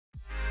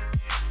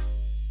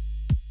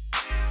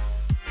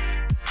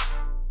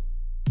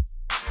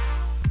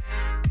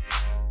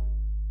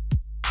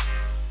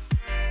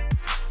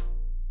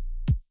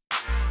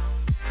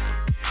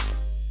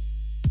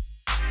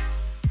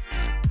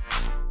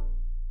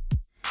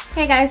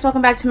Hey guys,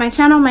 welcome back to my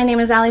channel. My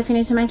name is Allie if you're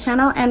new to my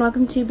channel, and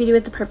welcome to Beauty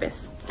with the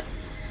Purpose.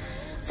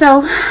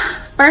 So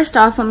first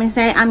off, let me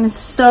say I'm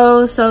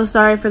so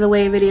sorry for the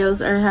way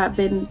videos have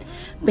been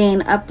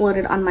being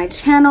uploaded on my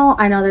channel.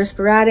 I know they're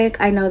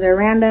sporadic, I know they're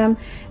random,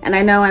 and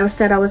I know I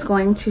said I was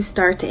going to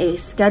start a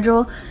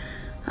schedule.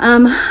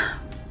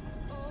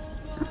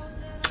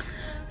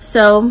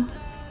 So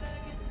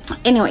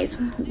anyways,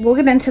 we'll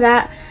get into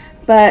that,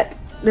 but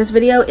this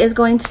video is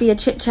going to be a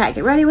chit chat,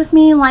 get ready with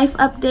me, life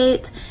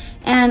update,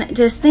 and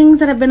just things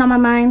that have been on my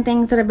mind,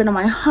 things that have been on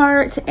my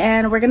heart,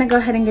 and we're gonna go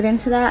ahead and get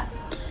into that.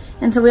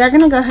 And so we are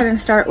gonna go ahead and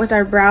start with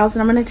our brows,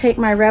 and I'm gonna take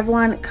my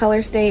Revlon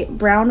Color Stay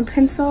brown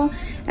pencil,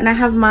 and I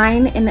have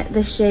mine in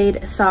the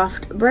shade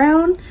Soft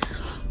Brown.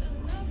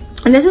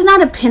 And this is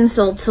not a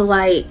pencil to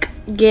like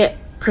get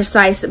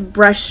precise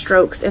brush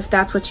strokes if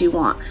that's what you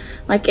want.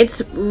 Like,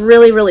 it's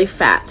really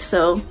fat.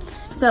 So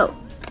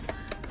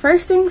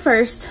first thing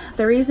first,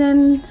 the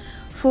reason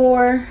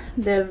for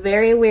the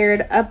very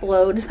weird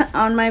uploads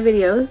on my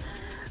videos,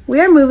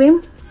 we are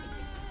moving.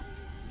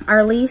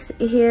 Our lease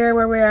here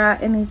where we're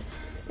at in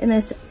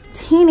this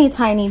teeny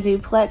tiny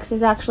duplex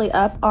is actually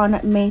up on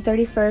May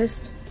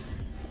 31st.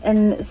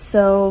 And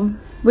so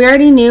we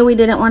already knew we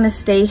didn't want to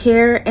stay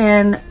here,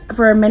 and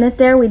for a minute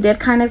there we did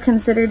kind of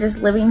consider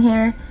just living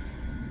here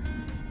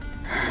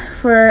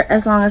for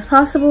as long as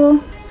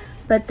possible.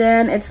 But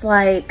then it's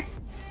like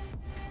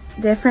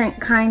different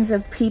kinds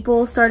of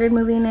people started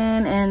moving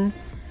in, and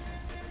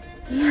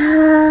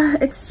yeah,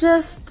 it's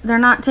just, they're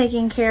not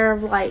taking care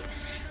of like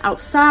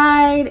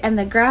outside and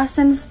the grass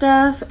and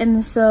stuff.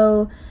 And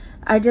so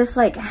I just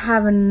like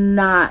have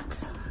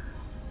not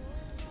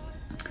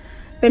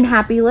been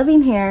happy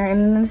living here.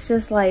 And it's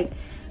just like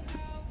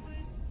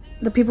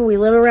the people we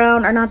live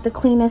around are not the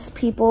cleanest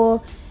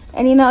people.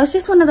 And you know, it's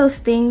just one of those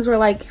things where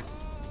like,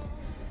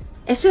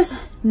 it's just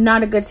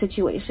not a good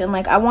situation.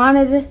 Like, I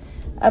wanted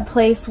a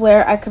place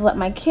where I could let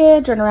my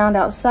kids run around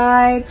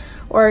outside,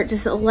 or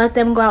just let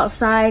them go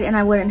outside and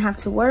I wouldn't have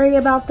to worry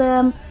about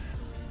them.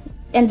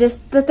 And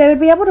just that they would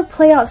be able to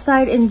play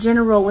outside in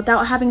general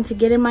without having to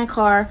get in my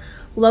car,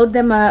 load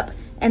them up,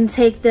 and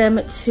take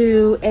them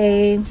to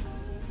a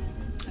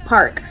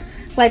park.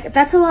 Like,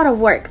 that's a lot of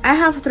work. I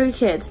have 3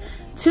 kids,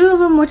 2 of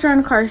them which are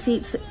in car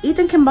seats.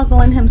 Ethan can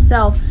buckle in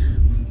himself.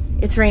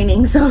 It's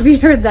raining, so if you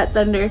heard that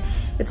thunder,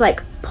 it's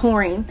like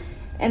pouring.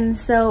 And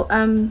so,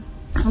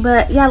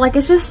 but yeah, like,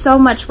 it's just so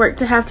much work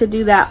to have to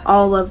do that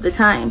all of the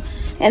time.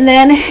 And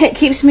then it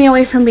keeps me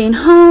away from being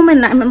home.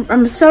 And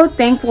I'm so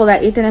thankful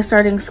that Ethan is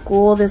starting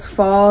school this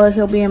fall.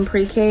 He'll be in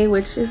pre-K,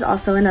 which is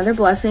also another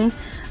blessing.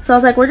 So I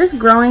was like, we're just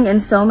growing in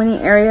so many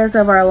areas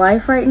of our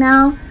life right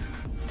now.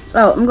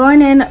 Oh, I'm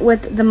going in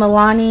with the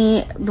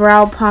Milani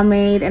brow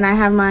pomade, and I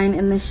have mine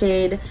in the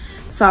shade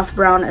Soft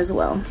Brown as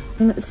well.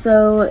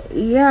 So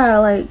yeah,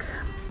 like,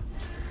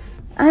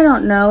 I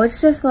don't know, it's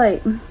just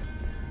like,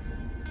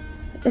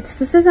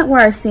 this isn't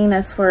where I've seen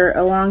us for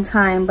a long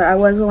time, but I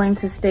was willing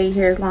to stay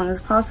here as long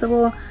as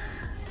possible.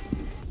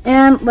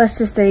 And let's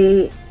just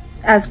say,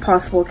 as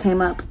possible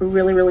came up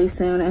really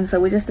soon. And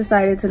so we just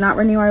decided to not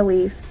renew our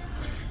lease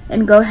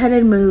and go ahead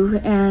and move.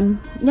 And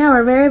yeah,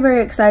 we're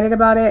very excited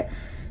about it.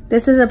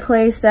 This is a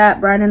place that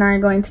Brian and I are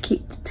going to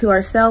keep to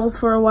ourselves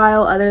for a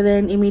while. Other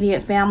than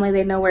immediate family,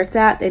 they know where it's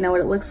at, they know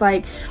what it looks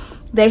like.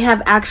 They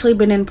have actually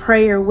been in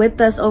prayer with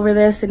us over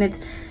this, and it's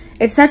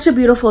such a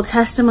beautiful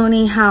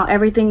testimony how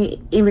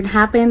everything even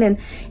happened. And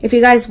if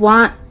you guys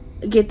want,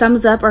 get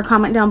thumbs up or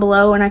comment down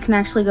below, and I can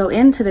actually go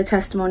into the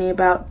testimony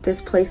about this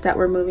place that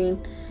we're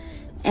moving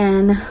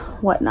and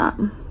whatnot.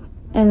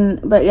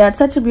 But yeah, it's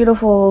such a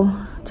beautiful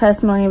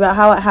testimony about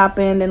how it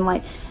happened, and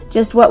like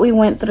just what we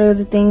went through,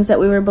 the things that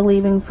we were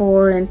believing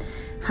for, and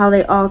how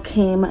they all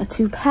came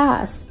to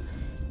pass.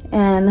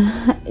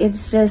 And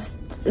it's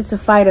a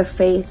fight of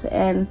faith,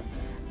 and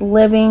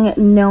living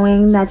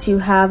knowing that you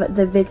have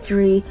the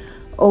victory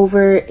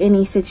over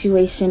any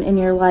situation in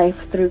your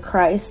life through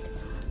Christ,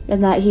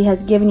 and that he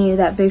has given you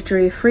that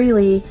victory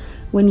freely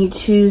when you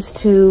choose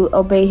to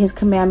obey his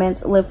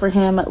commandments, live for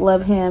him,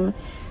 love him,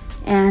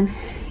 and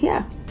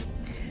yeah,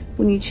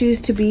 when you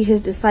choose to be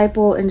his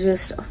disciple and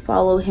just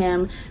follow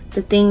him,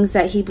 the things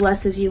that he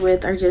blesses you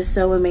with are just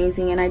so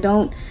amazing. And I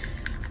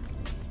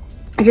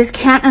just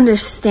can't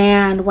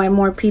understand why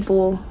more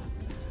people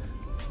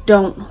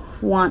don't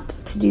want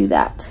to do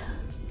that.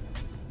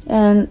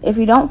 And if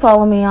you don't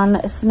follow me on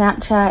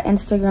Snapchat,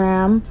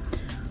 Instagram,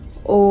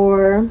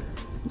 or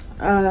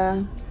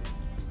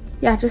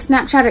yeah, just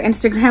Snapchat or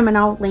Instagram,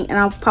 and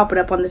I'll pop it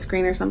up on the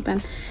screen or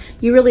something.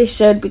 You really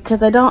should,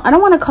 because I don't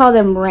want to call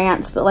them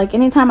rants, but like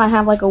anytime I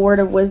have like a word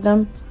of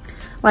wisdom,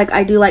 like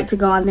I do like to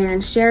go on there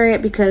and share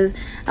it, because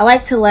I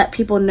like to let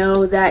people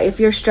know that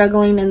if you're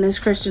struggling in this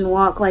Christian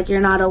walk, like,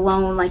 you're not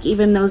alone. Like,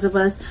 even those of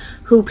us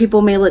who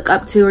people may look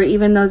up to, or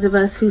even those of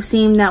us who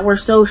seem that we're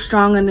so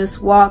strong in this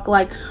walk,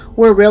 like,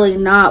 we're really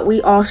not.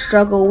 We all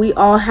struggle. We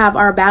all have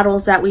our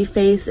battles that we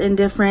face in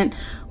different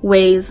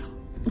ways.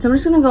 So I'm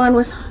just going to go in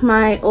with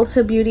my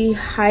Ulta Beauty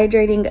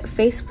Hydrating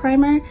Face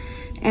Primer,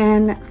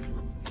 and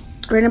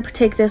we're going to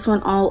take this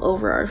one all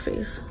over our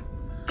face.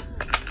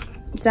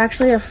 It's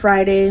actually a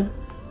Friday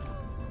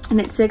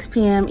and it's 6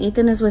 p.m.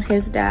 Ethan is with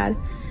his dad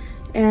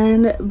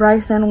and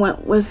Bryson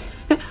went with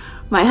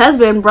my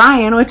husband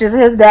Brian, which is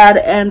his dad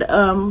and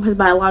his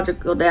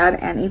biological dad,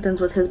 and Ethan's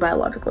with his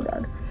biological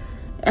dad.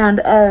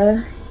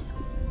 And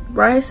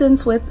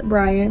Bryson's with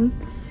Brian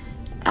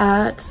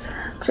at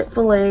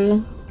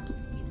Chick-fil-A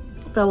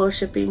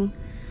fellowshipping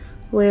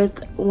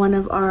with one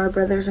of our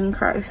brothers in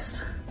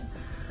Christ.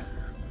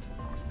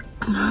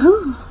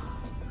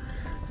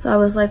 So I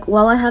was like,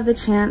 well, I have the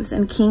chance,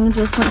 and King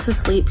just went to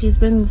sleep. He's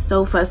been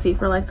so fussy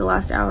for like the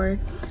last hour.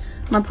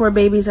 My poor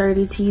baby's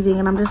already teething,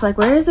 and I'm just like,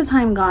 where is the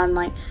time gone?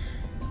 Like,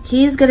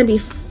 he's gonna be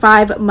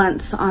 5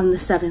 months on the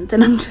 7th,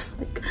 and I'm just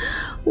like,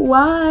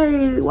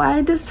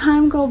 why does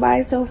time go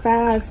by so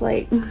fast?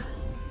 Like,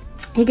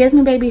 he gives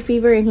me baby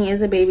fever, and he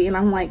is a baby, and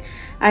I'm like,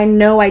 I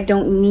know I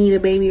don't need a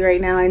baby right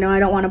now. I know I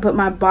don't want to put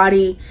my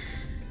body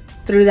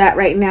through that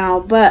right now,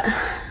 but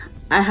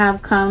I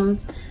have come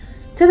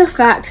to the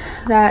fact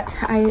that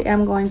I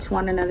am going to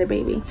want another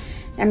baby.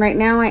 And right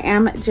now I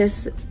am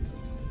just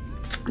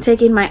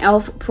taking my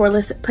e.l.f.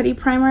 Poreless Putty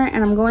Primer,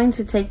 and I'm going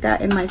to take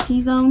that in my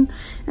T-zone,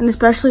 and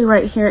especially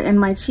right here in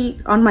my cheek,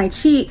 on my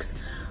cheeks,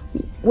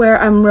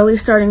 where I'm really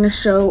starting to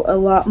show a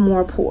lot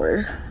more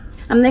pores.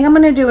 I think I'm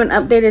going to do an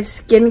updated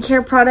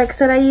skincare products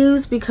that I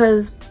use,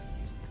 because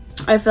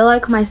I feel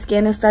like my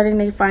skin is starting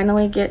to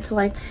finally get to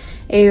like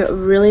a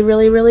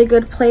really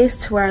good place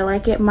to where I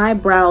like it. My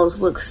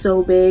brows look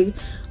so big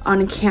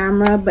on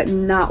camera, but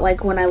not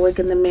like when I look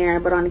in the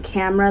mirror, but on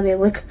camera they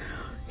look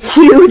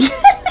huge.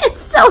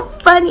 It's so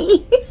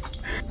funny.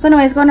 So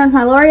anyways, going on with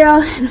my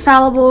L'Oreal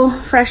Infallible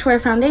Fresh Wear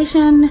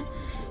Foundation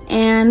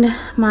and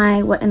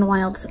my Wet n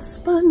Wild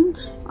sponge.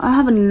 I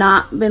have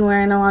not been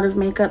wearing a lot of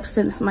makeup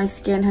since my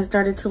skin has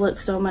started to look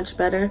so much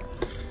better,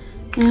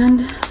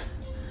 and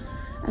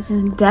I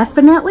can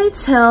definitely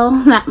tell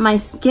that my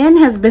skin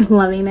has been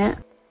loving it.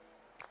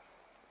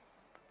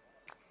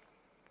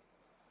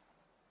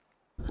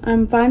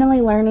 I'm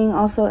finally learning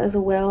also as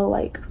well,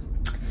 like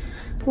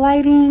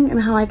lighting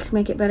and how I can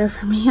make it better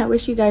for me. I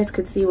wish you guys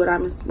could see what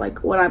I'm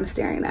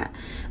staring at.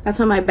 That's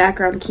why my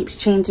background keeps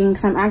changing,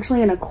 because I'm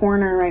actually in a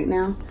corner right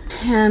now,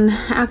 and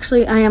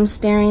actually I am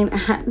staring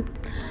at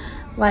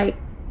like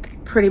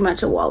pretty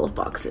much a wall of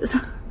boxes.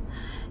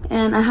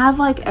 And I have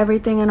like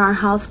everything in our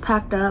house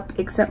packed up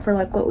except for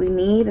like what we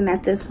need, and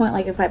at this point,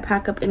 like if I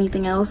pack up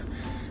anything else,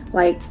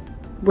 like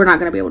we're not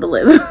gonna be able to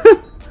live.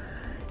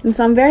 And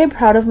so I'm very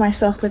proud of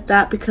myself with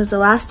that, because the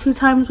last 2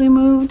 times we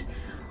moved,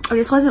 I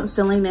just wasn't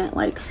feeling it.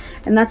 Like,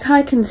 and that's how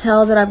I can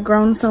tell that I've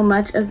grown so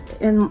much as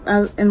in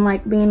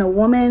like being a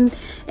woman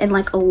and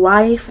like a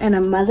wife and a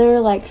mother.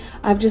 Like,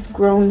 I've just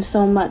grown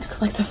so much.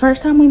 'Cause like the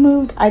first time we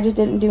moved, I just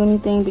didn't do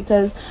anything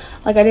because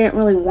like I didn't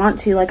really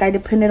want to. Like, I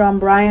depended on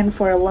Brian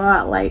for a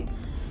lot. Like,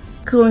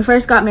 because when we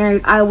first got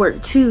married, I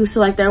worked too, so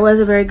like there was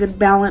a very good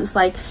balance.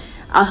 Like,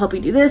 I'll help you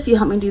do this, you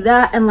help me do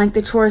that, and like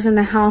the chores in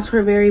the house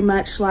were very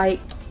much like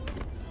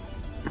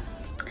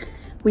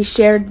we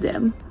shared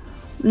them.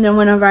 And then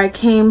whenever I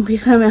came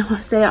becoming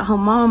a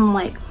stay-at-home mom,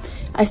 like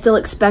I still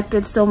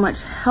expected so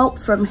much help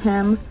from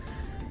him,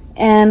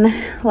 and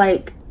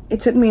like it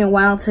took me a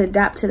while to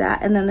adapt to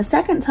that. And then the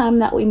second time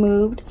that we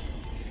moved,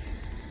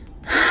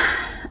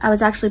 I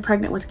was actually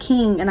pregnant with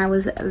King, and I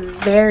was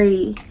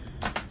very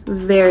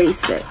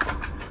sick.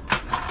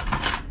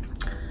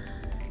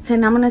 So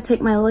now I'm gonna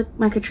take my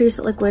Catrice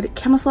Liquid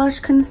Camouflage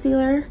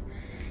Concealer.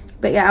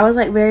 But yeah, I was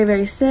like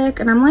very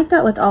sick, and I'm like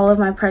that with all of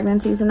my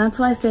pregnancies, and that's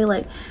why I say,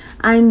 like,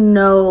 I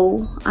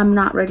know I'm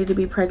not ready to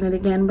be pregnant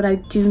again, but I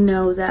do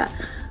know that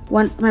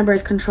once my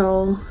birth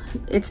control,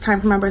 it's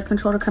time for my birth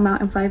control to come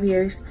out in 5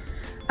 years,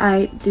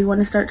 I do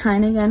want to start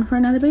trying again for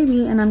another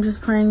baby. And I'm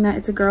just praying that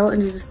it's a girl.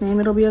 In Jesus'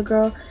 name, it'll be a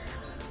girl.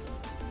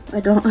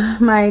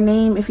 My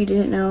name, if you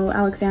didn't know,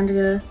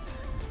 Alexandria,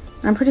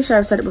 I'm pretty sure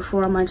I've said it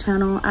before on my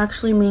channel,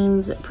 actually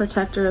means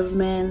protector of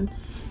men.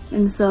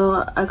 And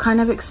so I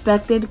kind of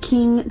expected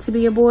King to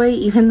be a boy,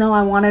 even though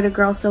I wanted a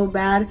girl so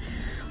bad,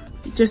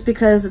 just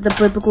because the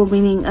biblical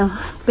meaning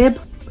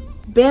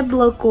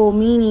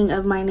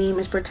of my name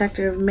is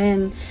protector of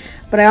men.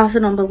 But I also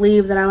don't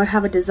believe that I would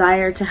have a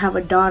desire to have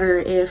a daughter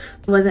if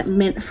it wasn't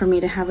meant for me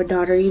to have a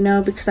daughter, you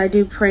know, because I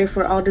do pray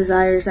for all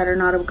desires that are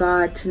not of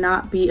God to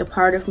not be a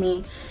part of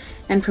me,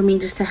 and for me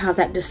just to have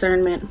that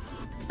discernment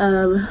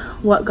of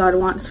what God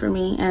wants for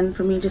me, and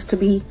for me just to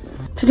be.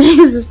 Today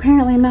is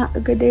apparently not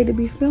a good day to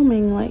be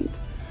filming. Like,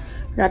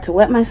 I forgot to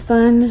wet my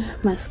sponge.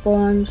 My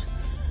sponge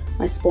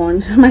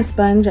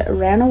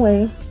ran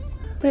away.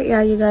 But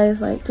yeah, you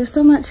guys, like, just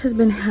so much has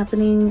been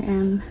happening,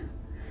 and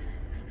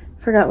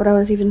forgot what I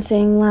was even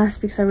saying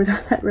last, because I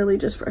thought that really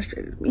just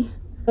frustrated me.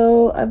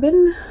 So I've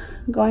been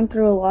going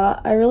through a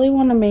lot. I really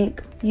want to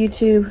make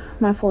YouTube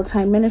my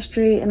full-time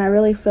ministry, and I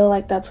really feel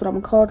like that's what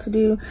I'm called to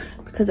do,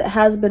 because it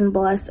has been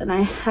blessed, and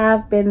I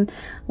have been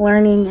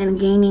learning and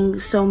gaining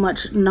so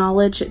much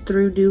knowledge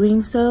through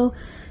doing so.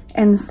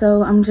 And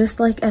so I'm just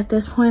like, at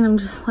this point, I'm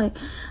just like,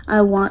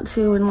 I want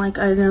to, and like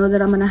I know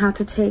that I'm gonna have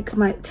to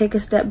take a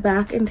step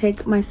back and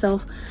take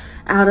myself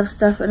out of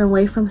stuff and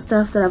away from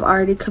stuff that I've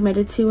already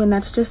committed to. And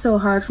that's just so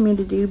hard for me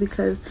to do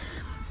because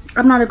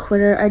I'm not a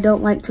quitter. I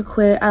don't like to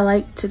quit. I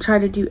like to try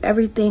to do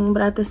everything,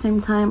 but at the same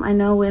time, I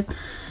know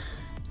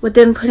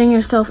within putting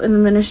yourself in the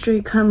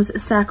ministry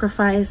comes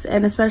sacrifice,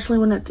 and especially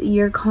when it's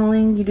your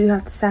calling, you do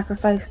have to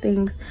sacrifice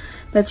things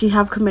that you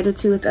have committed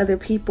to with other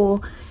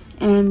people.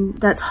 And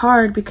that's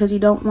hard because you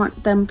don't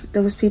want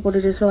those people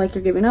to just feel like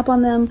you're giving up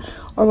on them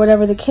or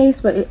whatever the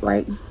case. But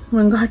like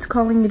when God's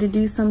calling you to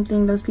do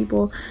something, those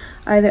people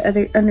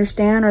either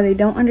understand or they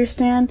don't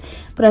understand.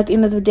 But at the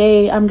end of the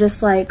day, I'm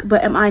just like,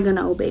 but am I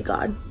gonna obey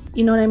God?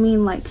 You know what I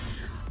mean? Like,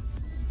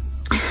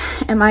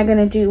 am I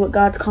gonna do what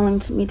God's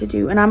calling me to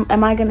do? And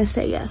am I gonna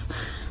say yes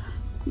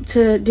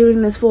to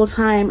doing this full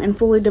time and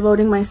fully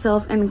devoting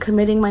myself and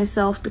committing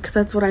myself, because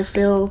that's what I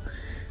feel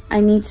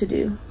I need to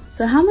do.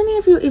 So how many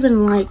of you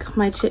even like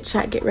my chit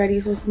chat get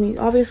readies with me?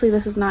 Obviously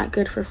this is not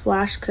good for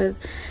flash because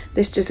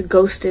this just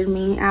ghosted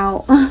me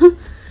out.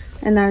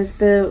 And that is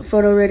the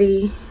Photo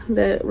Ready,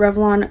 the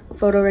Revlon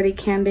Photo Ready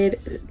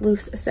Candid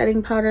Loose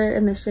Setting Powder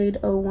in the shade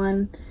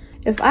 01.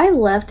 If I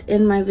left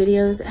in my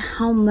videos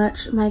how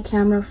much my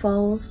camera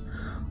falls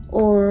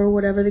or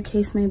whatever the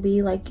case may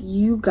be, like,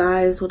 you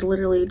guys would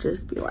literally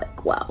just be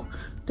like, wow,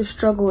 the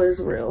struggle is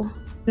real.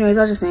 Anyways,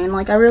 I was just saying,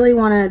 like, I really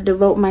want to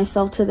devote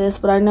myself to this,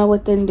 but I know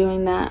within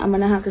doing that, I'm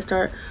going to have to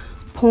start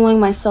pulling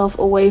myself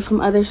away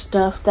from other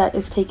stuff that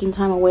is taking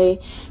time away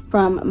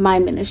from my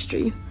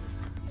ministry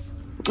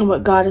and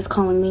what God is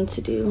calling me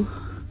to do.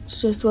 It's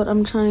just what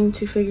I'm trying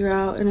to figure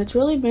out, and it's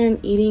really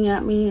been eating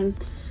at me, and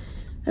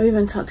I've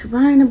even talked to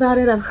Brian about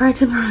it. I've cried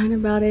to Brian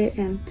about it,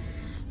 and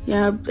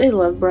yeah, I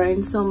love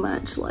Brian so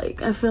much.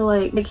 Like, I feel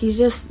like he's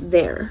just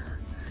there.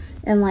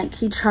 And like,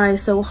 he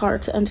tries so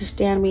hard to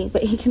understand me,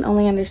 but he can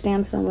only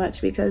understand so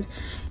much because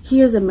he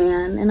is a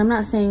man. And I'm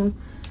not saying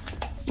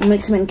it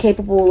makes him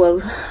incapable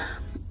of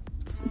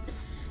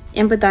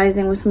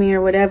empathizing with me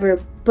or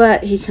whatever,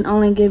 but he can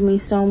only give me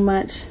so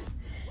much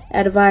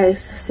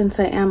advice since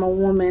I am a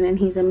woman and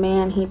he's a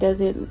man. He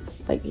doesn't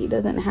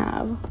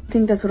have. I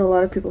think that's what a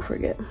lot of people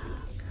forget.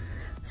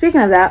 Speaking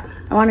of that,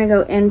 I want to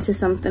go into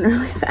something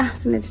really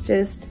fast, and it's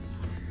just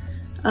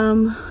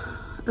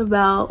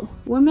about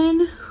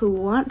women who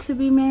want to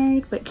be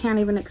married but can't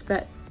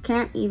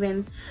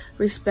even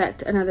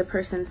respect another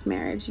person's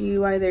marriage.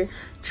 You either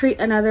treat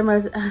another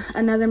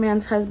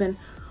man's husband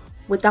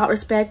without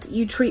respect,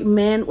 you treat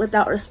men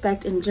without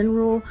respect in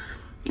general.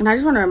 And I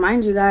just want to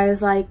remind you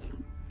guys, like,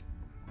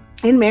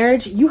 in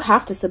marriage, you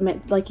have to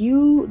submit. Like,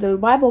 the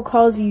Bible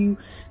calls you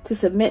to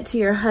submit to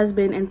your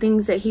husband and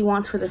things that he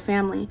wants for the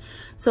family.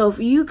 So if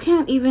you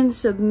can't even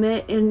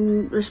submit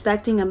in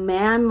respecting a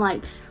man,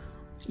 like,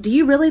 do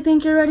you really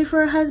think you're ready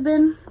for a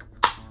husband?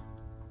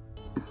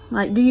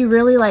 Like, do you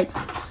really? Like,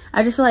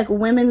 I just feel like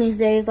women these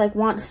days, like,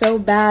 want so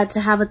bad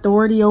to have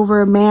authority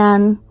over a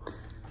man,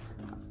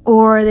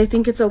 or they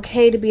think it's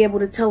okay to be able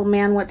to tell a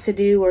man what to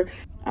do. Or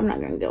I'm not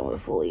going to go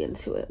fully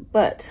into it,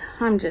 but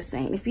I'm just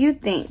saying, if you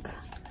think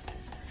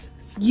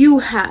you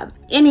have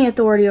any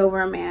authority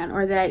over a man,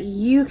 or that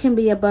you can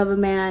be above a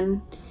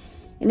man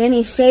in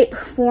any shape,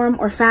 form,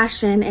 or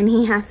fashion, and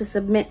he has to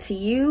submit to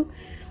you.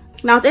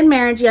 Now, within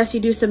marriage, yes, you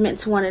do submit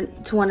to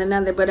one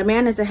another, but a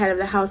man is the head of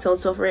the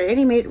household. So for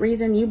any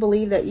reason you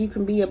believe that you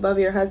can be above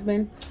your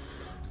husband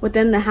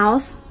within the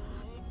house,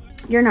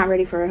 you're not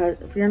ready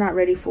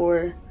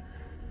for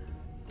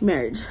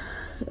marriage.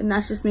 And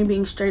that's just me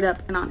being straight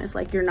up and honest.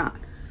 Like, you're not.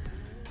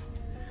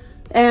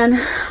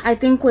 And I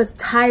think with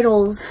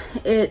titles,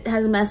 it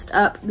has messed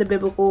up the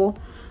biblical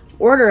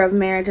order of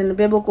marriage and the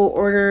biblical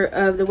order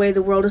of the way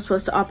the world is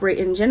supposed to operate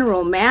in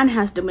general. Man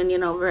has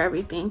dominion over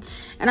everything.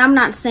 And I'm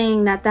not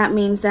saying that that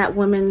means that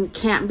women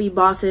can't be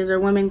bosses, or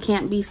women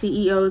can't be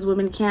CEOs,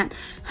 women can't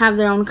have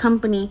their own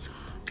company.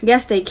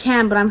 Yes, they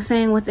can, but I'm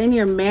saying within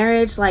your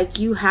marriage, like,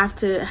 you have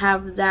to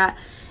have that.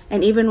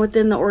 And even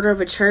within the order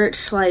of a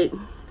church, like,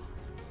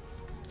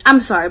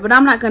 I'm sorry, but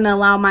I'm not going to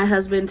allow my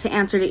husband to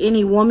answer to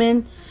any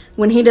woman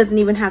when he doesn't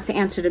even have to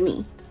answer to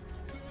me,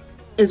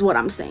 is what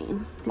I'm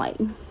saying. Like,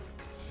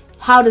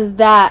 how is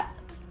that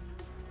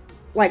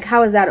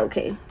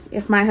okay?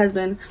 If my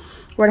husband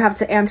were to have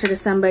to answer to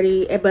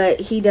somebody, but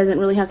he doesn't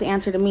really have to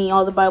answer to me,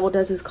 all the Bible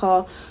does is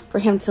call for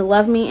him to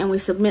love me, and we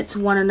submit to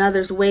one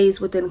another's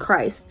ways within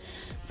Christ.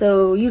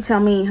 So you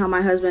tell me how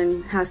my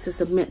husband has to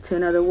submit to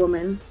another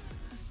woman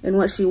and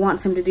what she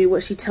wants him to do,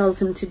 what she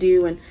tells him to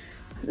do. And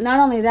not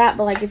only that,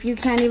 but like, if you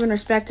can't even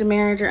respect a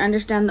marriage or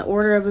understand the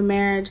order of a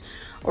marriage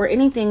or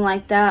anything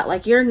like that,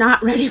 like, you're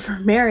not ready for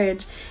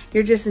marriage.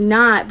 You're just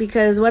not.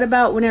 Because what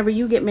about whenever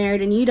you get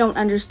married and you don't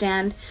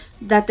understand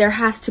that there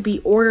has to be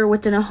order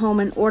within a home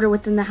and order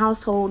within the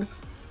household?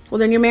 Well,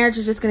 then your marriage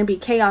is just going to be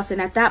chaos.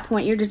 And at that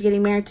point, you're just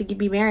getting married to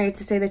be married,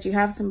 to say that you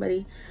have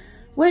somebody,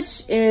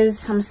 which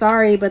is, I'm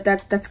sorry, but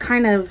that's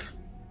kind of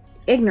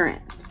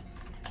ignorant.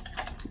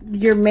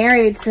 You're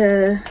married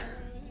to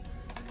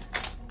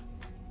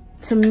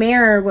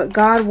mirror what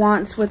God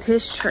wants with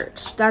his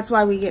church. That's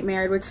why we get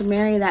married. We're to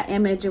marry that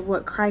image of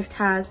what Christ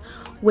has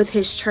with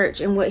his church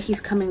and what he's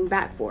coming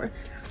back for.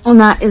 And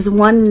that is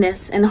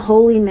oneness and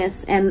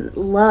holiness and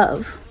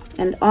love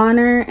and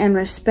honor and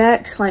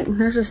respect. Like,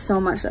 there's just so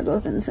much that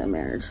goes into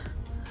marriage.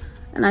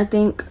 And I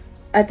think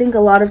a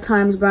lot of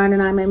times Brian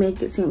and I may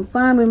make it seem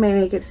fun. We may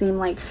make it seem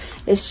like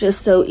it's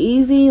just so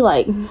easy.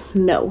 Like,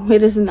 no,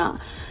 it is not.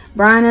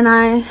 Brian and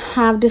I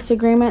have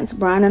disagreements.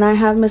 Brian and I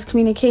have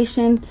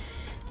miscommunication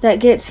that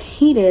gets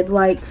heated.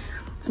 Like,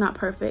 it's not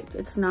perfect.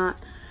 It's not,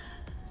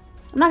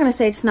 I'm not going to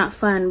say it's not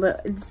fun,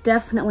 but it's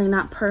definitely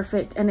not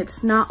perfect. And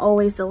it's not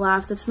always the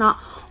laughs. It's not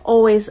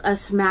always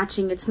us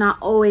matching. It's not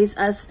always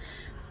us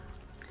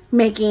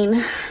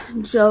making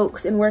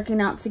jokes and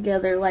working out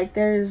together. Like,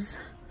 there's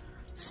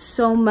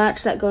so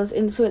much that goes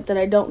into it that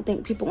I don't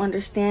think people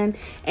understand,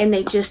 and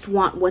they just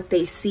want what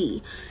they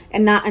see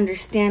and not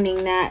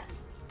understanding that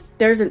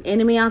there's an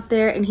enemy out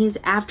there and he's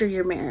after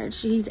your marriage.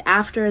 He's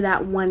after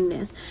that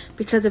oneness,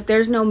 because if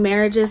there's no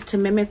marriages to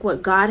mimic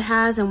what God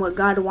has and what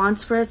God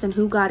wants for us and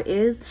who God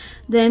is,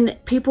 then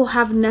people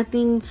have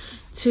nothing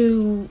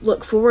to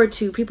look forward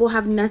to. People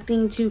have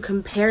nothing to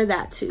compare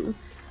that to.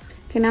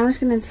 Okay, now I'm just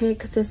gonna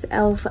take this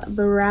e.l.f.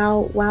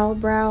 Wow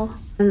Brow.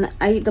 And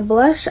the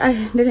blush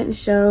I didn't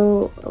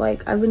show.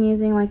 Like, I've been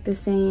using like the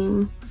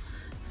same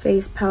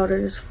face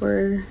powders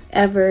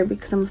forever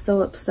because I'm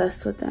so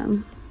obsessed with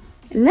them.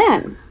 And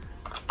then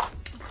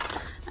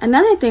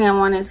another thing I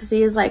wanted to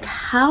see is, like,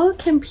 how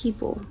can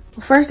people,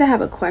 well, first I have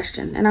a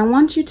question, and I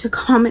want you to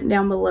comment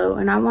down below,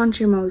 and I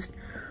want your most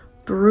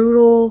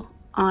brutal,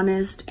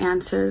 honest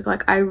answer.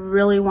 Like, I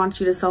really want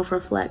you to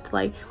self-reflect.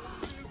 Like,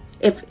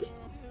 if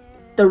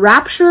the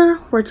rapture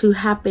were to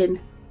happen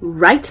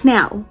right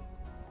now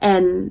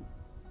and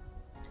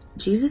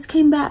Jesus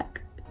came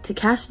back to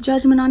cast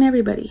judgment on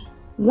everybody,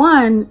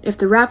 one, if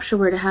the rapture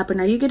were to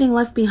happen, are you getting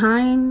left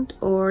behind,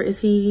 or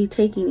is he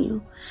taking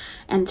you?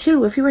 And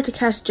two, if he were to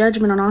cast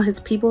judgment on all his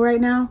people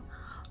right now,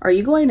 are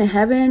you going to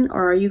heaven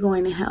or are you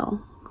going to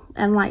hell?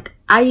 And like,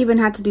 I even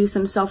had to do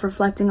some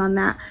self-reflecting on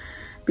that,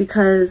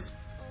 because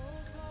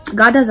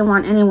God doesn't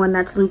want anyone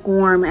that's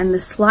lukewarm, and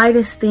the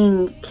slightest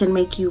thing can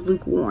make you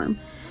lukewarm.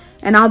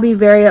 And I'll be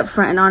very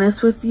upfront and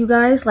honest with you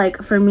guys. Like,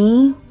 for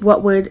me,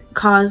 what would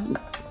cause,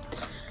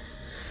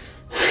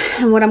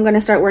 and what I'm going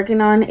to start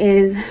working on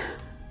is,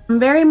 I'm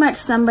very much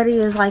somebody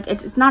is like,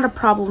 it's not a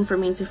problem for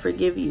me to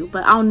forgive you,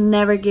 but I'll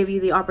never give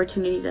you the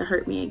opportunity to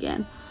hurt me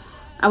again.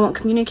 I won't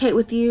communicate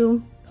with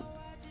you.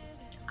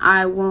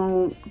 I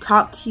won't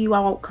talk to you. I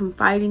won't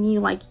confide in you.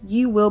 Like,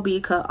 you will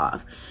be cut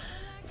off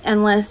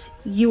unless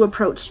you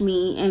approach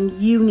me and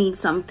you need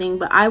something,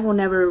 but I will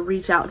never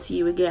reach out to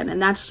you again.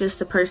 And that's just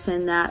the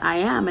person that I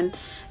am. And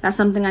that's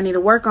something I need to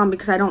work on,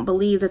 because I don't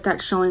believe that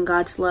that's showing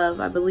God's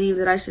love. I believe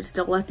that I should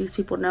still let these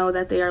people know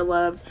that they are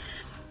loved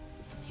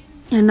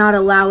and not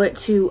allow it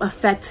to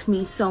affect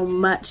me so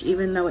much,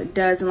 even though it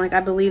does. And like,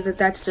 I believe that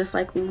that's just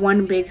like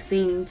one big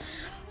thing,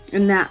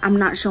 and that I'm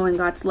not showing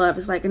God's love.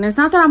 It's like, and it's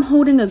not that I'm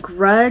holding a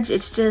grudge.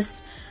 It's just,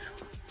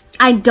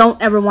 I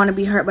don't ever want to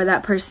be hurt by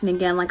that person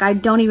again. Like, I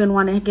don't even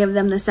want to give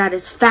them the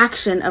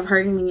satisfaction of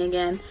hurting me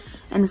again.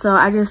 And so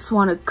I just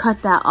want to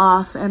cut that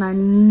off. And I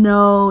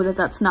know that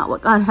that's not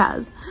what God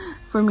has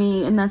for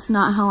me, and that's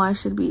not how I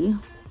should be.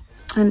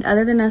 And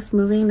other than us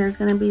moving, there's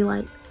going to be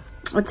like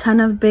a ton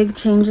of big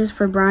changes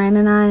for Brian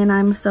and I, and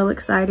I'm so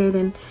excited.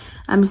 And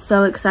I'm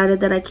so excited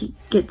that I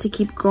get to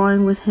keep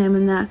growing with him,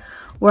 and that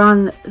we're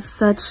on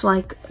such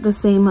like the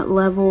same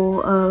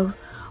level of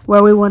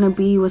where we want to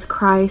be with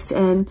Christ,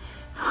 and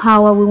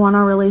how we want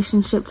our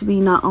relationship to be,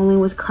 not only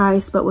with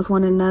Christ but with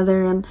one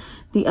another, and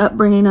the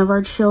upbringing of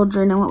our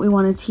children and what we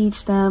want to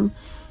teach them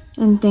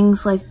and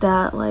things like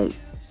that. Like,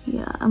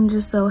 yeah, I'm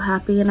just so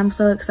happy, and I'm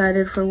so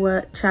excited for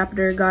what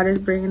chapter God is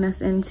bringing us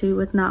into,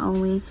 with not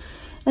only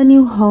a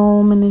new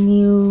home and a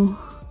new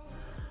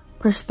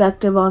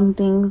perspective on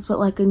things, but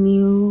like a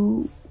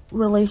new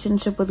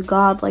relationship with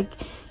God. Like,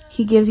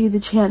 he gives you the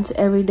chance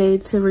every day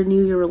to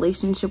renew your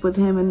relationship with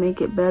him and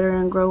make it better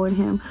and grow in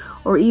him,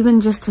 or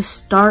even just to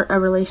start a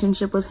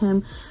relationship with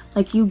him.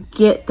 Like, you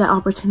get that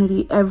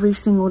opportunity every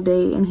single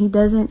day, and he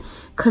doesn't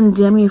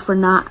condemn you for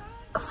not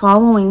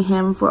following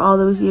him for all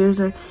those years,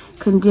 or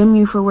condemn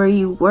you for where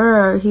you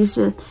were. He's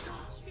just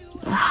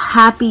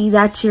happy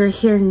that you're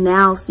here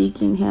now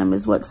seeking him,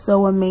 is what's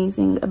so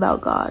amazing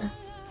about God,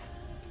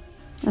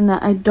 and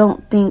that I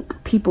don't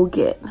think people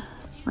get.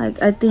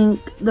 Like, I think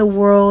the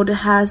world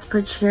has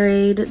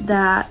portrayed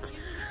that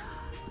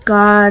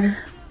God,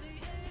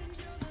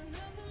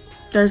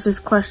 there's this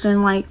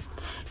question like,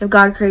 if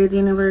God created the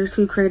universe,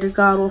 who created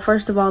God? Well,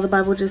 first of all, the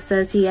Bible just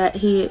says he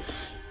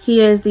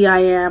is the I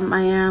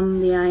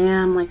am the I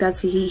am. Like,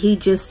 that's who he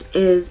just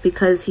is,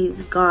 because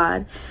he's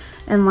God.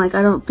 And like,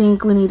 I don't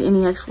think we need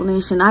any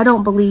explanation. I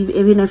don't believe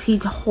even if he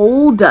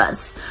told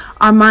us,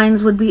 our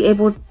minds would be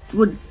able,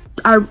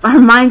 our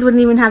minds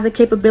wouldn't even have the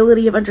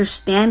capability of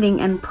understanding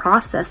and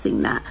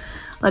processing that.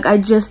 Like, I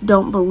just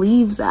don't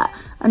believe that.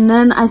 And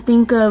then I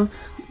think of,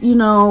 you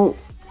know,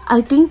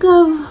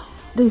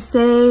 they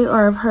say,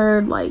 or I've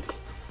heard, like,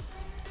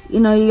 you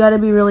know, you got to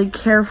be really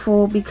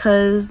careful,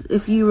 because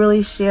if you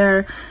really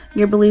share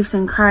your beliefs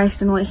in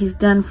Christ and what he's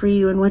done for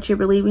you and what you're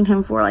believing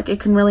him for, like, it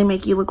can really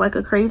make you look like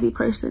a crazy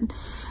person.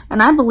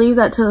 And I believe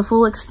that to the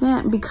full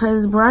extent,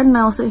 because Brian and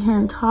I will sit here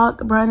and talk.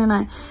 Brian and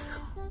I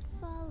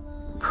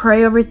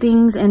pray over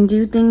things and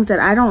do things that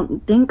I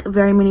don't think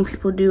very many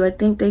people do. I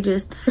think they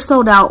just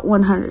sold out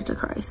 100 to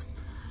Christ.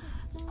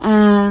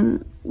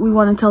 And we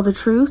want to tell the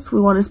truth.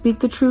 We want to speak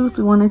the truth.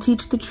 We want to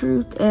teach the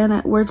truth.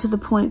 And we're to the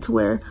point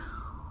where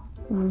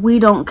we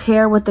don't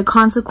care what the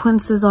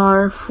consequences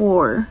are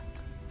for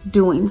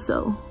doing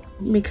so,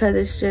 because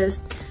it's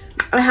just,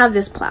 I have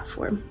this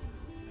platform,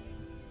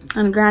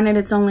 and granted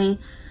it's only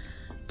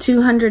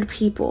 200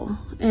 people,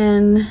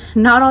 and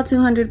not all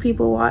 200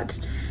 people watch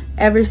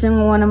every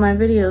single one of my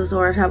videos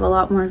or have a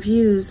lot more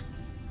views,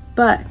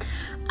 but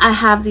I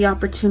have the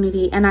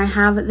opportunity and I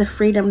have the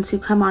freedom to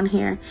come on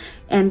here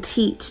and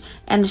teach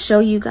and show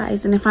you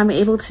guys. And if I'm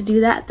able to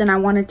do that, then I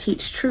want to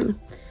teach truth,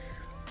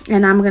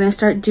 and I'm going to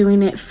start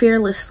doing it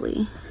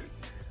fearlessly,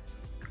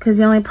 because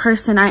the only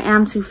person I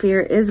am to fear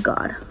is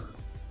God.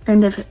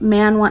 And if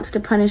man wants to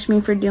punish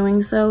me for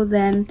doing so,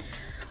 then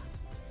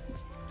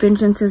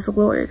vengeance is the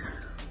Lord's.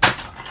 I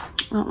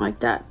don't like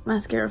that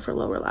mascara for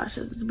lower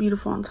lashes. It's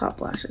beautiful on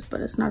top lashes,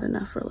 but it's not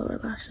enough for lower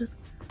lashes.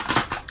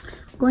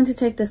 I'm going to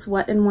take this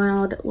Wet n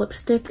Wild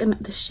lipstick in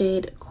the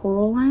shade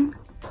Coraline.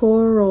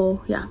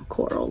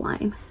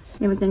 Coraline.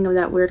 Made me think of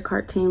that weird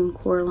cartoon,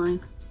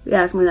 Coraline. You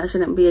asked me, that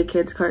shouldn't be a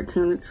kid's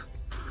cartoon. It's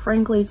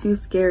frankly too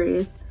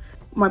scary.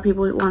 More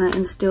people want to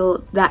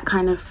instill that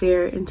kind of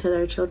fear into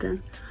their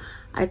children.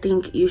 I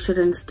think you should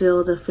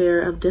instill the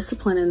fear of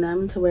discipline in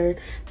them, to where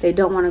they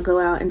don't want to go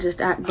out and just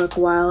act buck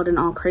wild and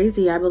all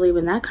crazy. I believe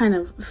in that kind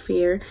of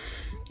fear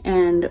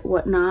and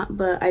whatnot,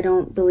 but I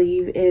don't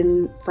believe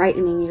in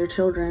frightening your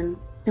children.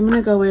 I'm going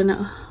to go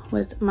in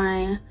with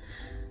my,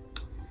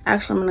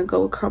 actually I'm going to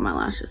go curl my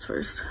lashes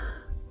first.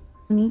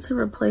 I need to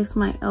replace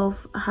my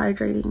e.l.f.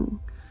 hydrating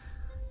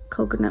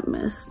coconut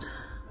mist.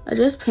 I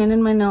just painted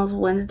my nails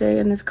Wednesday,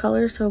 and this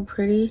color is so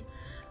pretty,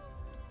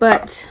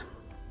 but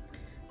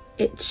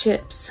it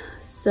chips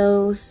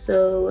so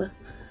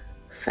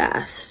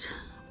fast,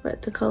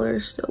 but the color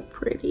is so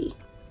pretty.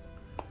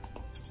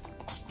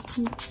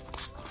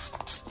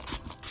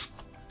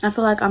 I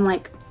feel like I'm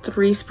like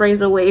 3 sprays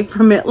away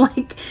from it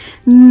like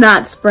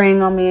not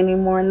spraying on me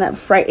anymore, and that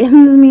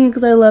frightens me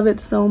because I love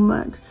it so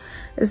much.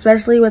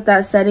 Especially with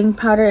that setting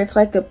powder, it's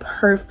like a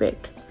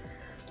perfect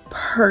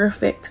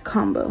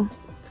combo.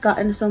 It's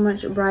gotten so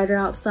much brighter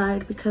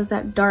outside because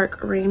that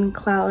dark rain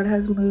cloud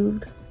has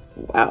moved.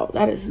 Wow,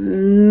 that is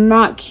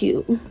not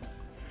cute.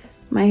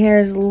 My hair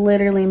is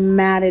literally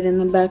matted in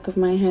the back of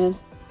my head.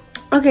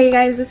 Okay, you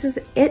guys, this is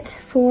it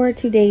for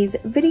today's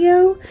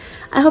video.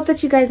 I hope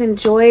that you guys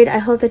enjoyed. I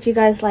hope that you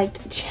guys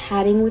liked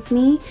chatting with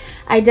me.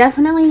 I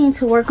definitely need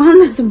to work on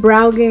this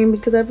brow game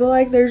because I feel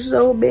like they're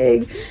so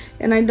big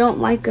and I don't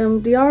like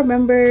them. Do y'all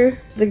remember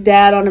the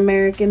dad on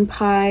American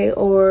Pie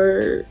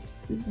or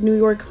New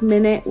York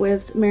Minute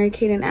with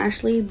Mary-Kate and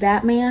Ashley?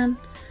 That man,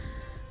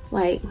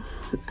 like,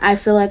 I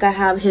feel like I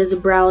have his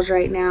brows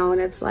right now,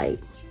 and it's like,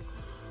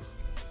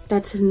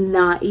 that's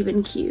not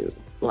even cute.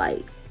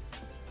 Like,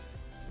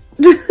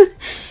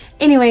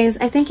 anyways,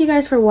 I thank you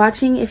guys for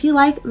watching. If you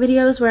like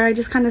videos where I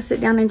just kind of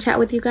sit down and chat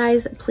with you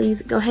guys,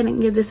 please go ahead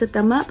and give this a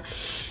thumbs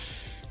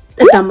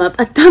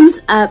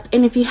up.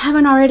 And if you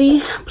haven't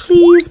already,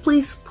 please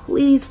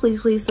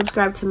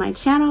subscribe to my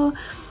channel.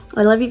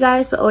 I love you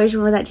guys, but always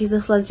remember that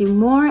Jesus loves you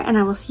more, and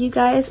I will see you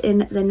guys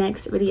in the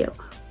next video.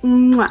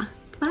 Mwah.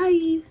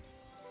 Bye.